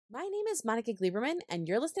My name is Monica Gleiberman, and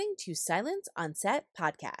you're listening to Silence on Set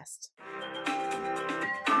podcast.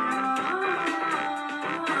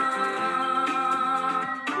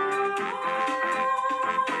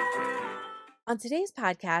 On today's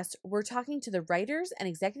podcast, we're talking to the writers and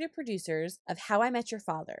executive producers of How I Met Your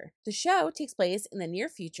Father. The show takes place in the near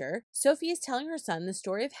future. Sophie is telling her son the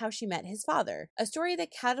story of how she met his father, a story that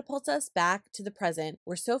catapults us back to the present,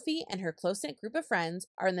 where Sophie and her close-knit group of friends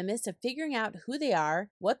are in the midst of figuring out who they are,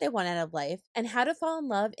 what they want out of life, and how to fall in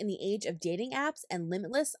love in the age of dating apps and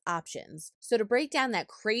limitless options. So to break down that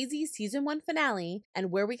crazy season 1 finale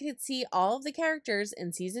and where we could see all of the characters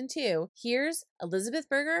in season 2, here's Elizabeth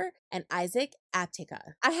Berger and Isaac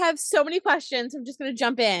Aptaker. I have so many questions. I'm just going to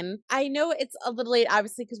jump in. I know it's a little late,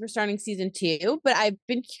 obviously, because we're starting season 2, but I've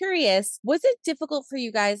been curious. Was it difficult for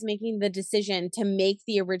you guys making the decision to make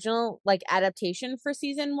the original adaptation for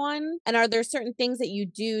season 1? And are there certain things that you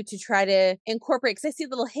do to try to incorporate? Because I see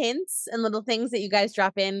little hints and little things that you guys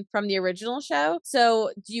drop in from the original show.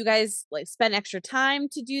 So do you guys spend extra time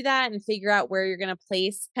to do that and figure out where you're going to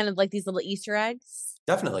place kind of these little Easter eggs?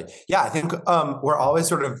 Definitely. Yeah, I think we're always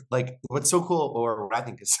sort of what's so cool, or what I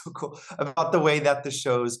think is so cool about the way that the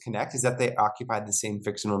shows connect is that they occupy the same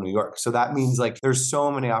fictional New York. So that means there's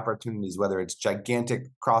so many opportunities, whether it's gigantic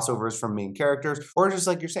crossovers from main characters or just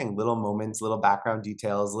you're saying, little moments, little background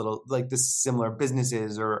details, little the similar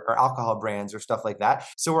businesses or alcohol brands or stuff like that.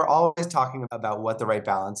 So we're always talking about what the right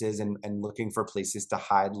balance is and looking for places to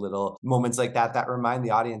hide little moments like that remind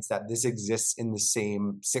the audience that this exists in the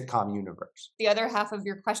same sitcom universe. The other half of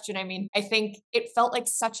your question, I think it felt like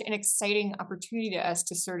such an exciting opportunity to us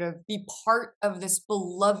to sort of be part of this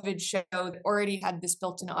beloved show that already had this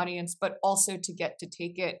built-in audience, but also to get to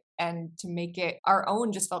take it and to make it our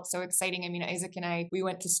own just felt so exciting. Isaac and I, we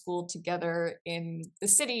went to school together in the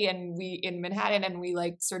city and in Manhattan, and we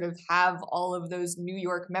sort of have all of those New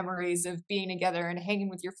York memories of being together and hanging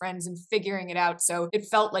with your friends and figuring it out. So it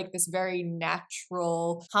felt like this very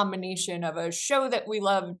natural combination of a show that we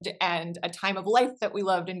loved and a time of life that we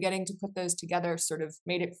loved, and getting to put those together sort of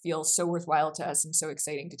made it feel so worthwhile to us and so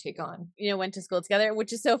exciting to take on. Went to school together,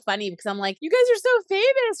 which is so funny because I'm like, you guys are so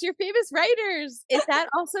famous. You're famous writers. Is that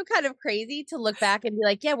also kind of crazy to look back and be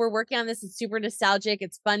like, yeah, we're working on this. It's super nostalgic.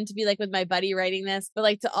 It's fun to be with my buddy writing this,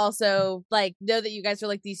 but to also know that you guys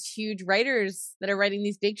are these huge writers that are writing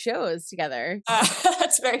these big shows together.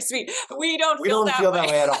 That's very sweet. We don't feel that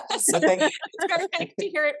way at all. So it's very nice to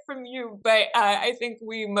hear it from you, but I think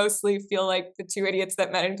we mostly feel like the two idiots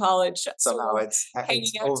that met in college. Somehow it's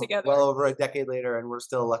hanging out together. Well over a decade later, and we're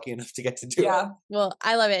still lucky enough to get to do it. Well,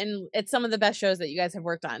 I love it, and it's some of the best shows that you guys have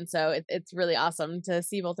worked on, so it's really awesome to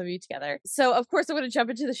see both of you together. So of course I'm going to jump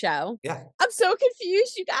into the show. Yeah, I'm so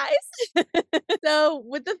confused, you guys. So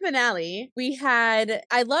with the finale,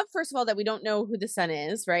 I love, first of all, that we don't know who the son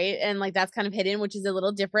is, right? And that's kind of hidden, which is a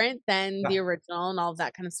little different than the original and all of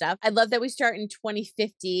that kind of stuff. I love that we start in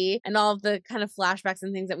 2050 and all of the kind of flashbacks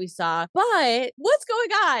and things that we saw. But what's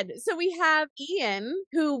going on? So we have Ian,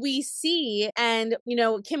 who we see, and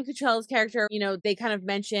Kim Cattrall's character, they kind of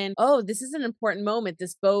mention, oh, this is an important moment,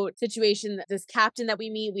 this boat situation, this captain that we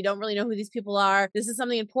meet, we don't really know who these people are. This is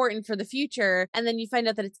something important for the future. And then you find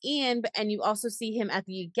out that it's Ian, and you also see him at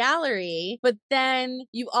the gallery, but then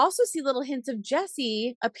you also see little hints of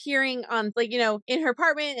Jessie appearing on in her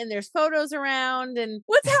apartment, and there's photos around, and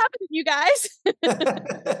what's happening, you guys?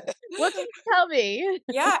 What can you tell me?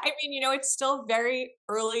 Yeah, it's still very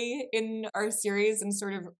early in our series and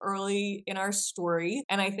sort of early in our story.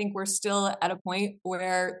 And I think we're still at a point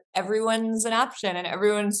where everyone's an option and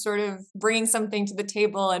everyone's sort of bringing something to the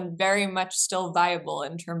table and very much still viable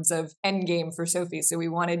in terms of endgame for Sophie. So we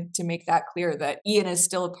wanted to make that clear that Ian is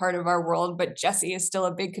still a part of our world, but Jessie is still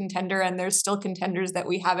a big contender, and there's still contenders that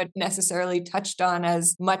we haven't necessarily touched on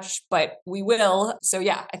as much, but we will. So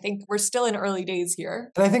yeah, I think we're still in early days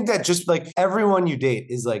here. And I think that just everyone you date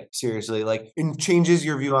is seriously it changes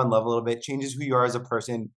your view on love a little bit, changes who you are as a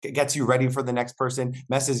person, gets you ready for the next person,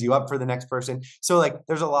 messes you up for the next person. So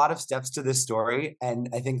there's a lot of steps to this story, and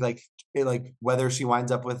I think whether she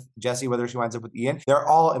winds up with Jessie, whether she winds up with Ian, they're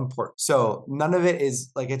all important. So none of it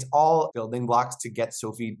is it's all building blocks to get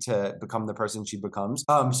Sophie to become the person she becomes.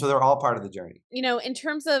 So they're all part of the journey. In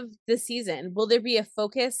terms of the season, will there be a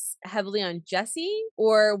focus heavily on Jessie,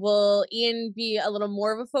 or will Ian be a little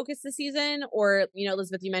more of a focus focus this season? Or,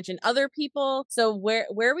 Elizabeth, you mentioned other people. So where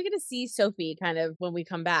are we going to see Sophie kind of when we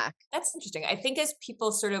come back? That's interesting. I think as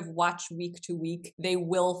people sort of watch week to week, they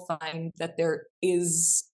will find that there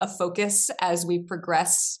is a focus as we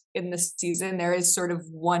progress in the season. There is sort of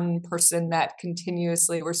one person that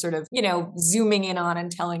continuously we're sort of, zooming in on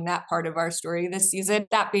and telling that part of our story this season.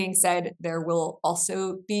 That being said, there will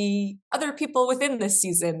also be other people within this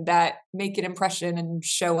season that make an impression and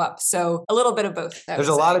show up. So a little bit of both. There's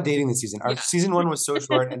a lot of dating this season. Our season 1 was so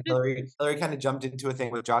short, and Hillary kind of jumped into a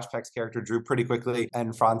thing with Josh Peck's character Drew pretty quickly,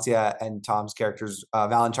 and Francia and Tom's characters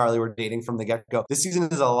Val and Charlie were dating from the get-go. This season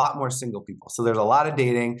is a lot more single people. So there's a lot of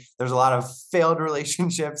dating. There's a lot of failed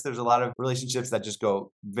relationships. There's a lot of relationships that just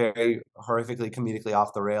go very horrifically, comedically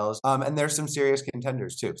off the rails. And there's some serious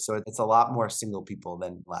contenders too. So it's a lot more single people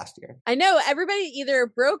than last year. I know everybody either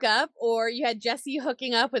broke up or you had Jesse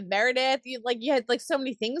hooking up with Meredith. You had so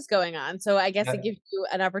many things going on. So I guess it gives you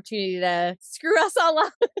an opportunity to screw us all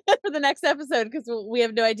up for the next episode because we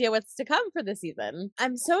have no idea what's to come for this season.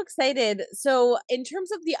 I'm so excited. So in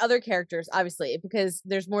terms of the other characters, obviously, because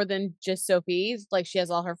there's more than just Sophie, she has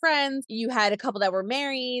all her friends. You had a couple that were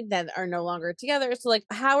married that are no longer together. So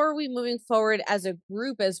how are we moving forward as a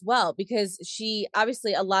group as well? Because she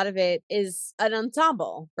obviously a lot of it is an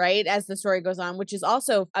ensemble, right? As the story goes on, which is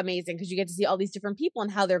also amazing because you get to see all these different people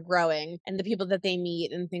and how they're growing and the people that they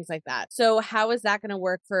meet and things like that. So how is that going to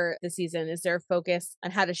work for the season? Is there a focus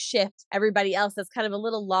on how to shift everybody else that's kind of a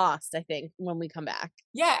little lost, I think, when we come back?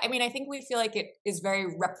 Yeah, I mean, I think we feel like it is very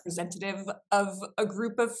representative of a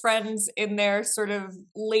group of friends in their sort of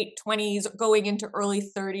late 20s going into early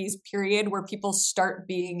 30s period where people start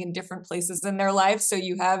being in different places in their lives. So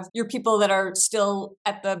you have your people that are still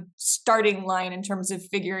at the starting line in terms of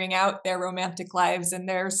figuring out their romantic lives and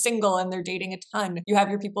they're single and they're dating a ton. You have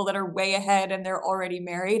your people that are way ahead and they're already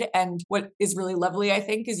married. And what is really lovely, I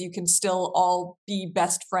think, is you can still all be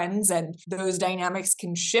best friends and those dynamics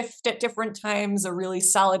can shift at different times. A really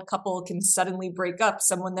solid couple can suddenly break up.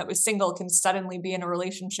 Someone that was single can suddenly be in a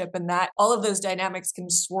relationship, and that all of those dynamics can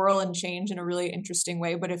swirl and change in a really interesting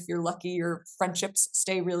way. But if you're lucky, your friendships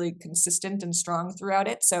stay really consistent and strong throughout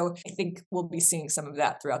it. So I think we'll be seeing some of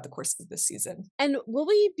that throughout the course of this season. And will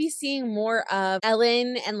we be seeing more of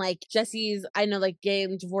Ellen and Jesse's, gay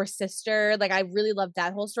and divorced sister? I really love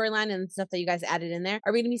that whole storyline and stuff that you guys added in there.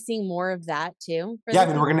 Are we going to be seeing more of that too? Yeah,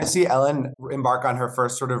 we're going to see Ellen embark on her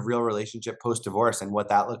first sort of real relationship post-divorce and what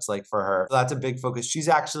that looks like for her. So that's a big focus. She's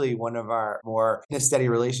actually one of our more steady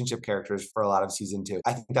relationship characters for a lot of season 2.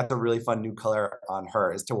 I think that's a really fun new color on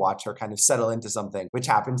her, is to watch her kind of settle into something, which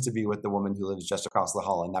happens to be with the woman who lives just across the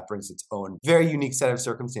hall. And that brings its own very unique set of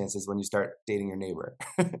circumstances when you start dating your neighbor.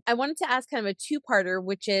 I wanted to ask kind of a two-parter,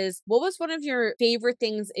 which is, what was one of your favorite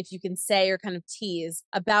things, if you can say or kind of tease,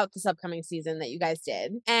 about this upcoming season that you guys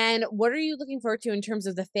did? And what are you looking forward to in terms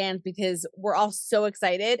of the fans? Because we're all so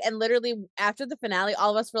excited. And literally after the finale,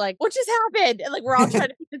 all of us were like, what just happened? And we're all trying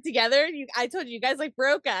to put it together. I told you guys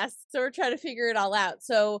broke us. So we're trying to figure it all out.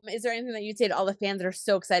 So is there anything that you'd say to all the fans that are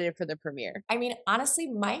so excited for the premiere? I mean, honestly,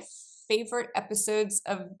 my favorite episodes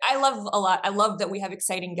of, I love that we have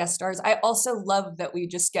exciting guest stars. I also love that we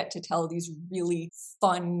just get to tell these really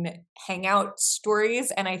fun hangout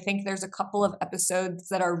stories. And I think there's a couple of episodes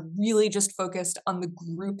that are really just focused on the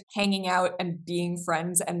group hanging out and being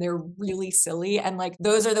friends. And they're really silly. And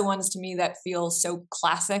those are the ones to me that feel so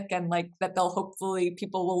classic and that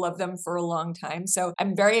people will love them for a long time. So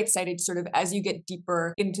I'm very excited sort of as you get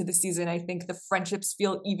deeper into the season. I think the friendships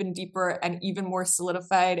feel even deeper and even more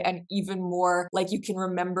solidified and even more you can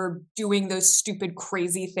remember doing those stupid,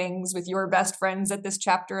 crazy things with your best friends at this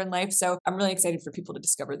chapter in life. So I'm really excited for people to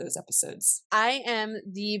discover those episodes. I am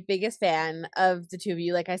the biggest fan of the two of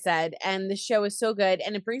you, like I said, and the show is so good.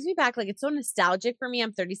 And it brings me back, it's so nostalgic for me.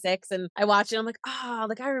 I'm 36 and I watch it. I'm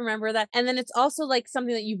I remember that. And then it's also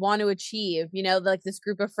something that you want to achieve, this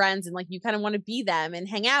group of friends and you kind of want to be them and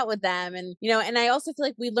hang out with them. And, and I also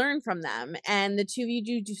feel we learn from them. And the two of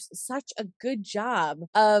you do such a good job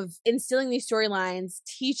of instilling these storylines,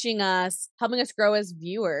 teaching us, helping us grow as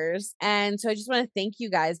viewers. And so I just want to thank you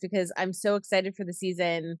guys because I'm so excited for the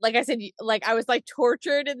season. Like I said, I was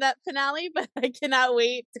tortured in that finale, but I cannot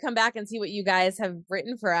wait to come back and see what you guys have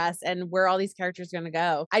written for us and where all these characters are going to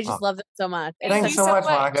go. I just love them so much. Thanks so much,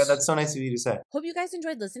 Monica. That's so nice of you to say. Hope you guys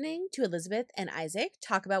enjoyed listening to Elizabeth and Isaac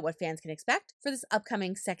talk about what fans can expect for this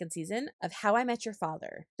upcoming second season of How I Met Your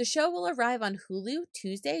Father. The show will arrive on Hulu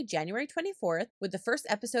Tuesday, January 24th, with the first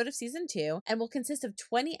episode of of season 2 and will consist of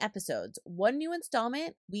 20 episodes, one new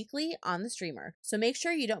installment weekly on the streamer. So make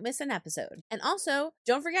sure you don't miss an episode. And also,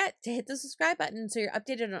 don't forget to hit the subscribe button so you're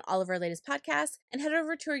updated on all of our latest podcasts, and head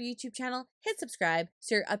over to our YouTube channel, hit subscribe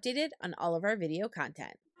so you're updated on all of our video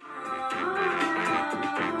content.